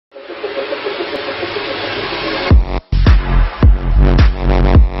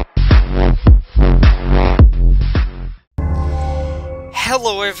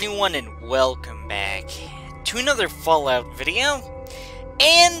Hello everyone and welcome back to another Fallout video.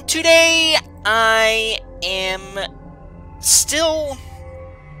 And today I am still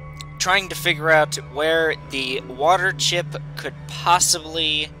trying to figure out where the water chip could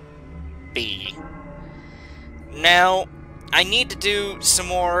possibly be. Now, I need to do some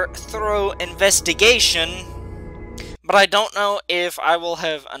more thorough investigation, but I don't know if I will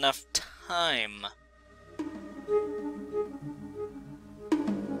have enough time.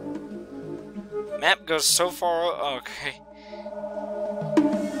 Map goes so far. Okay.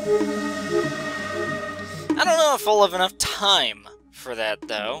 I don't know if I'll have enough time for that,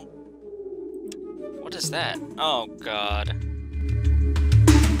 though. What is that? Oh, God.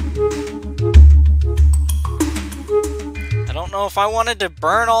 I don't know if I wanted to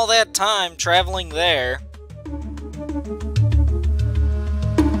burn all that time traveling there.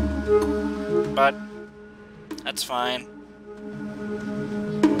 But that's fine.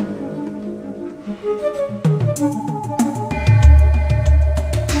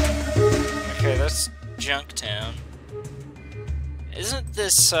 Okay, that's Junktown. Isn't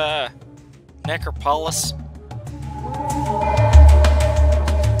this, Necropolis?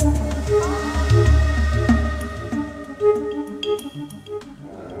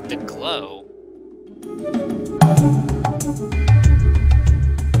 The glow?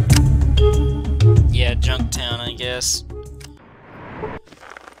 Yeah, Junktown, I guess.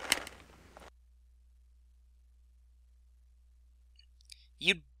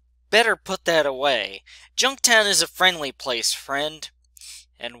 You'd better put that away. Junktown is a friendly place, friend,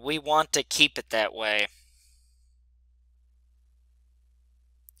 and we want to keep it that way.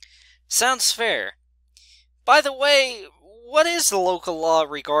 Sounds fair. By the way, what is the local law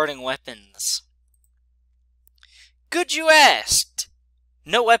regarding weapons? Good you asked.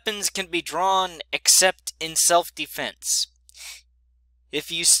 No weapons can be drawn except in self-defense.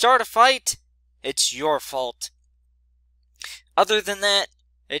 If you start a fight, it's your fault. Other than that,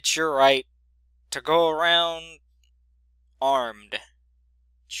 it's your right to go around armed.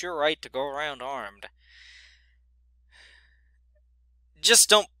 It's your right to go around armed. Just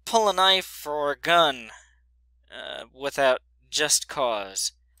don't pull a knife or a gun without just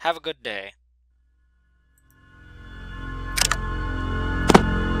cause. Have a good day.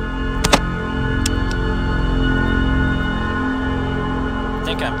 I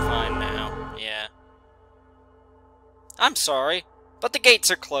think I'm fine now. Yeah. I'm sorry, but the gates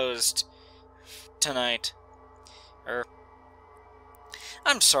are closed tonight.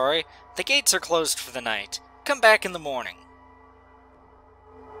 I'm sorry, the gates are closed for the night. Come back in the morning.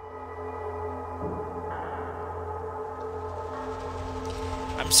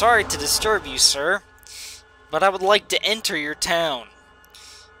 I'm sorry to disturb you, sir, but I would like to enter your town.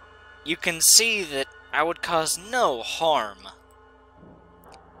 You can see that I would cause no harm.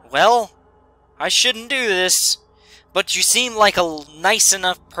 Well, I shouldn't do this, but you seem like a nice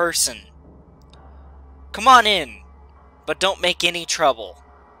enough person. Come on in, but don't make any trouble.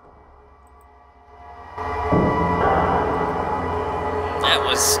 That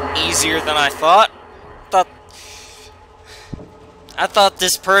was easier than I thought. I thought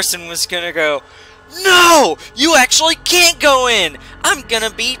this person was gonna go, "No! You actually can't go in! I'm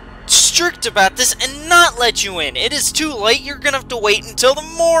gonna be strict about this and not let you in! It is too late, you're gonna have to wait until the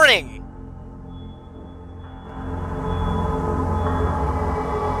morning!"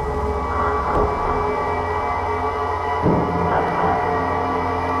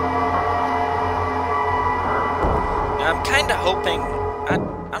 Now, I'm kinda hoping...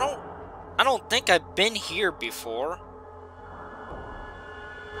 I don't think I've been here before.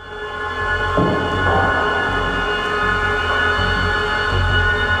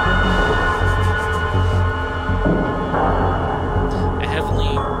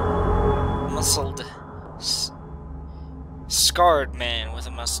 Muscled, scarred man with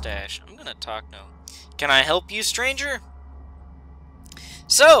a mustache. I'm gonna talk now. Can I help you, stranger?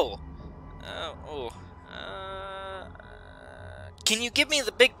 So, can you give me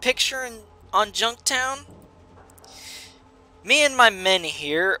the big picture on Junktown? Me and my men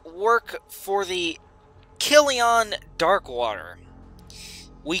here work for the Killion Darkwater.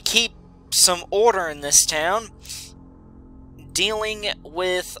 We keep some order in this town, dealing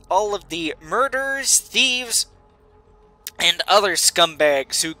with all of the murderers, thieves, and other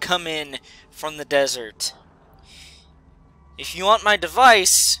scumbags who come in from the desert. If you want my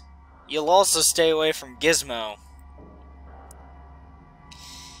device, you'll also stay away from Gizmo.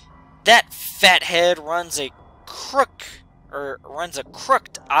 That fathead runs a crooked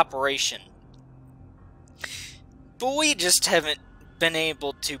operation. But we just haven't been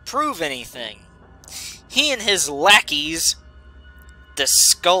able to prove anything. He and his lackeys the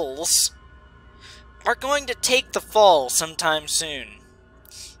skulls are going to take the fall sometime soon,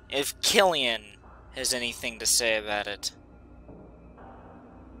 if Killian has anything to say about it.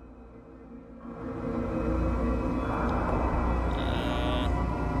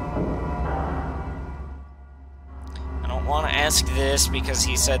 I don't want to ask this because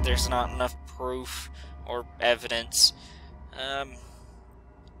he said there's not enough proof or evidence.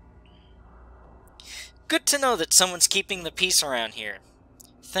 Good to know that someone's keeping the peace around here.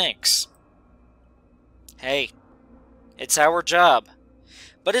 Thanks. Hey, it's our job.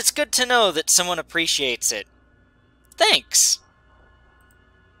 But it's good to know that someone appreciates it. Thanks!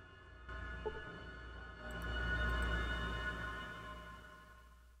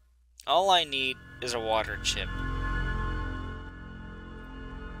 All I need is a water chip.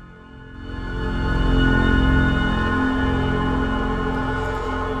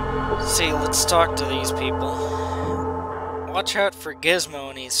 See, let's talk to these people. Watch out for Gizmo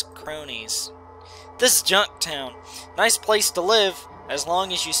and his cronies. This is Junktown. Nice place to live, as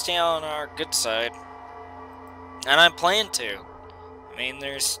long as you stay on our good side. And I plan to. I mean,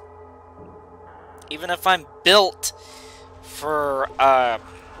 there's... Even if I'm built for,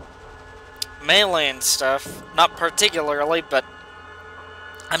 melee and stuff, not particularly, but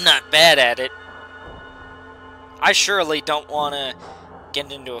I'm not bad at it. I surely don't want to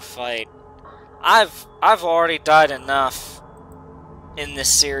get into a fight. I've already died enough in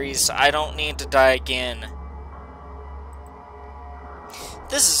this series. I don't need to die again.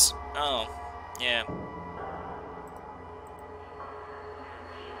 This is... oh, yeah. What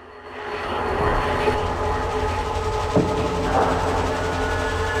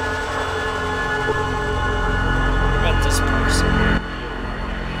about this person?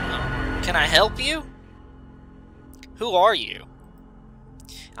 Can I help you? Who are you?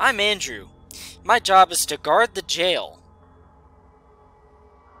 I'm Andrew. My job is to guard the jail.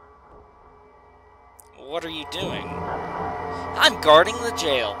 What are you doing? I'm guarding the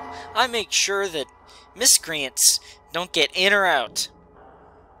jail. I make sure that miscreants don't get in or out.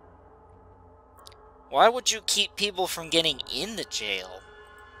 Why would you keep people from getting in the jail?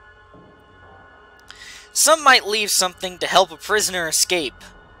 Some might leave something to help a prisoner escape.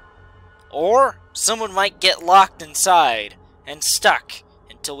 Or someone might get locked inside and stuck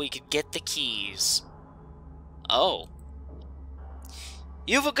until we could get the keys. Oh.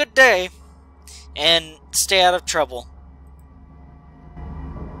 You have a good day, and stay out of trouble.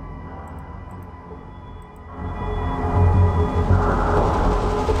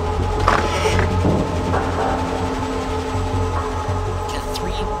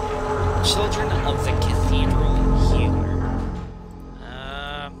 Children of the Cathedral Healer.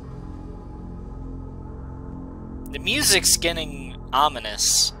 The music's getting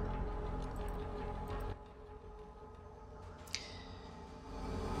ominous.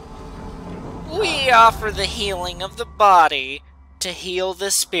 We offer the healing of the body to heal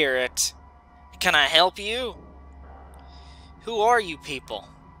the spirit. Can I help you? Who are you people?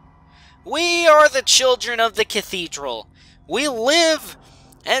 We are the children of the Cathedral. We live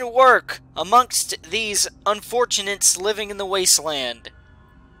and work amongst these unfortunates living in the wasteland.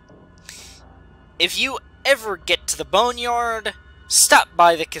 If you ever get to the boneyard, stop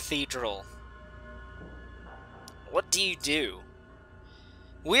by the cathedral. What do you do?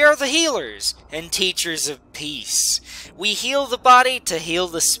 We are the healers and teachers of peace. We heal the body to heal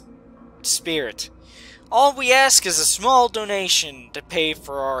the spirit. All we ask is a small donation to pay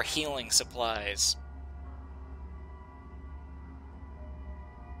for our healing supplies.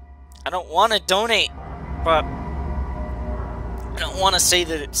 I don't want to donate, but I don't want to say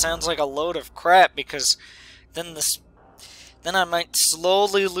that it sounds like a load of crap, because then I might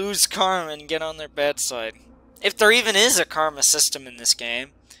slowly lose karma and get on their bad side. If there even is a karma system in this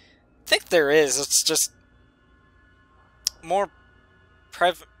game. I think there is. It's just more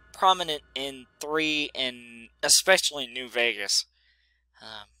prominent in 3 and especially New Vegas.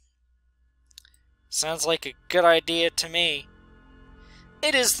 Sounds like a good idea to me.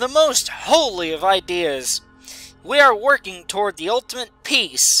 It is the most holy of ideas. We are working toward the ultimate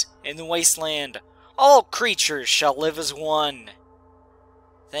peace in the wasteland. All creatures shall live as one.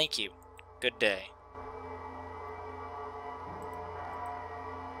 Thank you. Good day.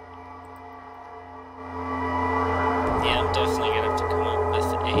 Yeah, I'm definitely gonna have to come up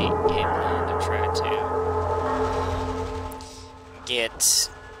with a game plan to try to get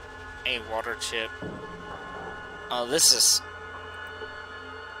a water chip. Oh, this is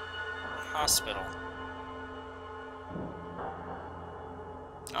hospital.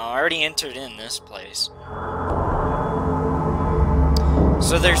 Oh, I already entered in this place.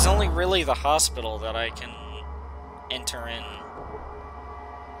 So there's only really the hospital that I can enter in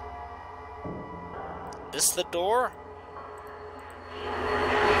This the door?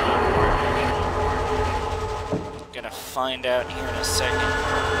 Gonna find out here in a second.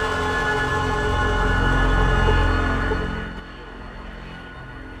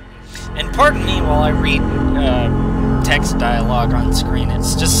 And pardon me while I read text dialogue on screen.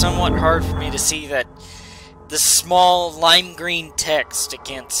 It's just somewhat hard for me to see that the small lime green text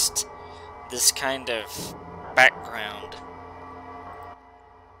against this kind of background.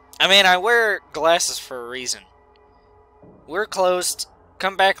 I mean, I wear glasses for a reason. We're closed.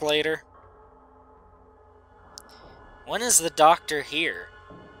 Come back later. When is the doctor here?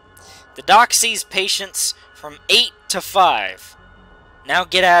 The doc sees patients from 8 to 5. Now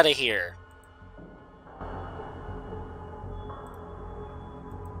get out of here.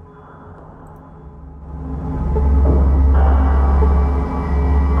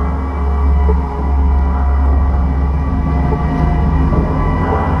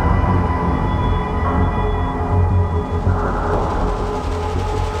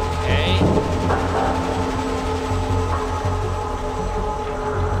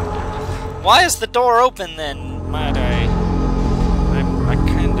 Why is the door open then, might I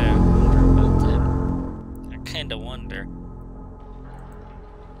kinda wonder about that. I kinda wonder.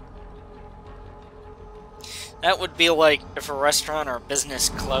 That would be like if a restaurant or a business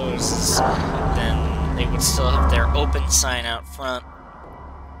closes, then they would still have their open sign out front.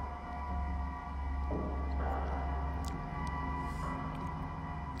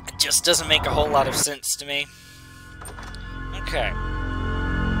 It just doesn't make a whole lot of sense to me. Okay.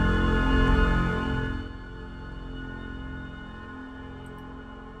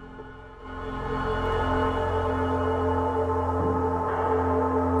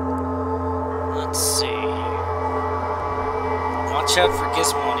 Let's see. Watch out for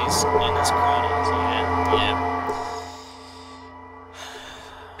Gizmonies and his cronies. Yeah.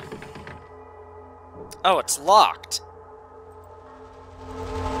 Oh, it's locked.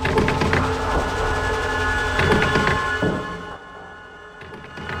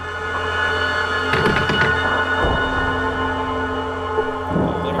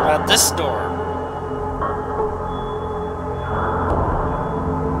 What about this door?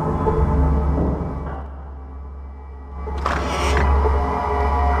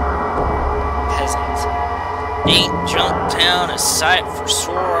 Ain't Junktown a sight for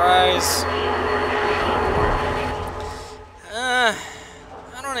sore eyes?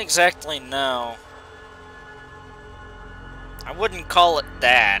 I don't exactly know. I wouldn't call it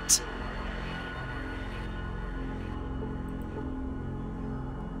that.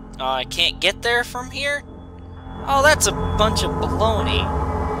 I can't get there from here? Oh, that's a bunch of baloney.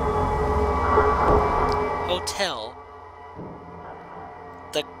 Hotel.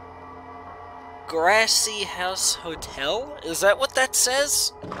 The Grassy House Hotel? Is that what that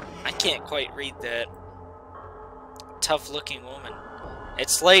says? I can't quite read that. Tough looking woman.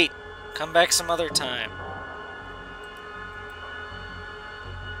 It's late. Come back some other time.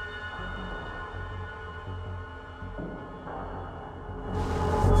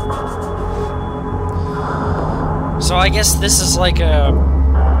 So I guess this is like a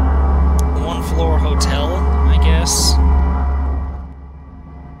one-floor hotel, I guess.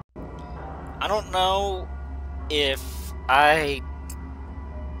 I don't know if I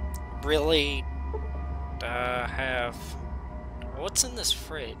really have... What's in this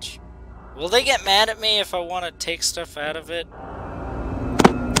fridge? Will they get mad at me if I want to take stuff out of it?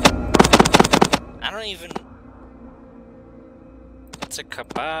 I don't even... It's a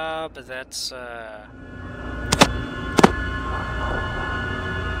kebab, that's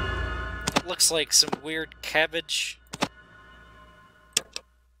looks like some weird cabbage.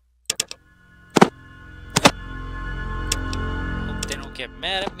 Hope they don't get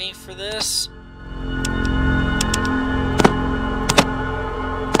mad at me for this.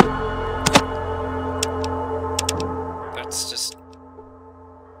 That's just...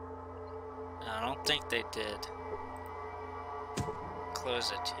 I don't think they did.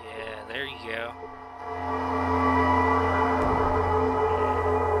 Close it. Yeah, there you go.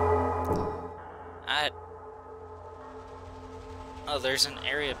 Oh, there's an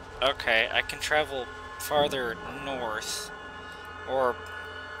area... Okay, I can travel farther north. Or...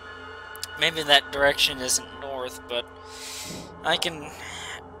 maybe that direction isn't north, but... I can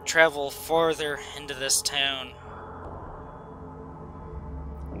travel farther into this town.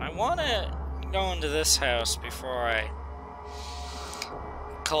 I want to go into this house before I...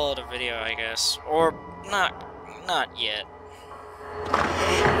 call it a video, I guess. Or not yet.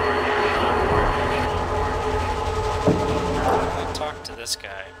 I'll talk to this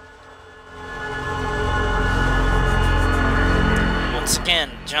guy. Once again,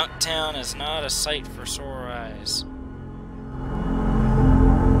 Junktown is not a sight for sore eyes.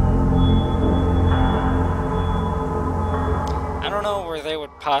 I don't know where they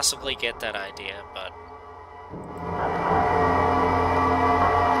would possibly get that idea, but...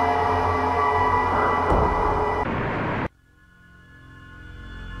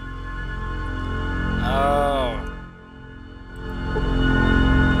 Oh.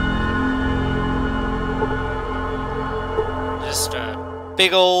 Just a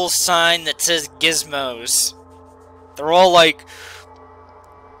big old sign that says Gizmos. They're all like...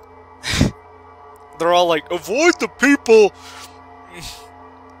 They're all like, avoid the people!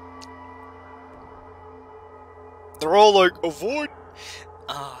 They're all like, avoid...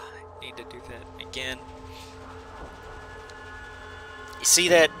 Ah, I need to do that again. You see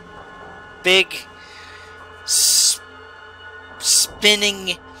that big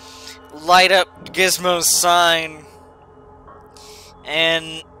spinning light up Gizmo sign,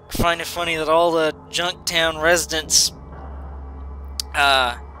 and I find it funny that all the Junktown residents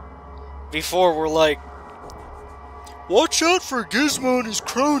before were like, watch out for Gizmo and his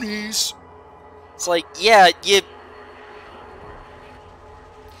cronies. It's like, yeah,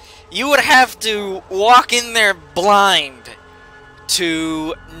 you would have to walk in there blind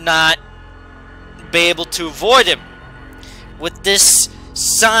to not be able to avoid him. With this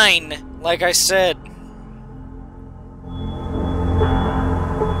sign, like I said.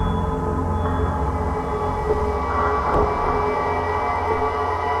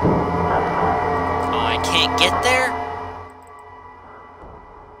 Oh, I can't get there?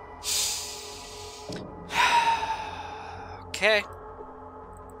 Okay.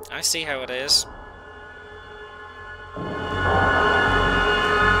 I see how it is.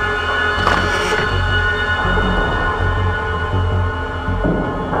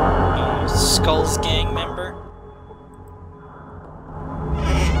 Skull's gang member.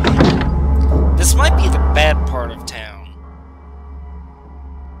 This might be the bad part of town.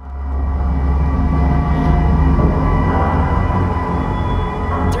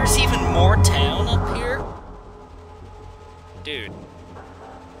 There's even more town up here? Dude.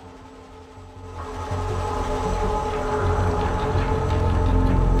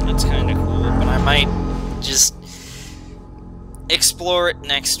 That's kinda cool, but I might just explore it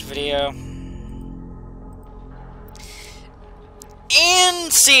next video.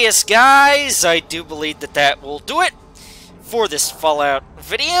 And see us, guys. I do believe that will do it for this Fallout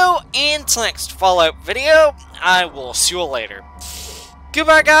video. And till next Fallout video, I will see you all later.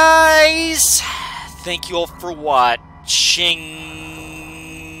 Goodbye, guys. Thank you all for watching.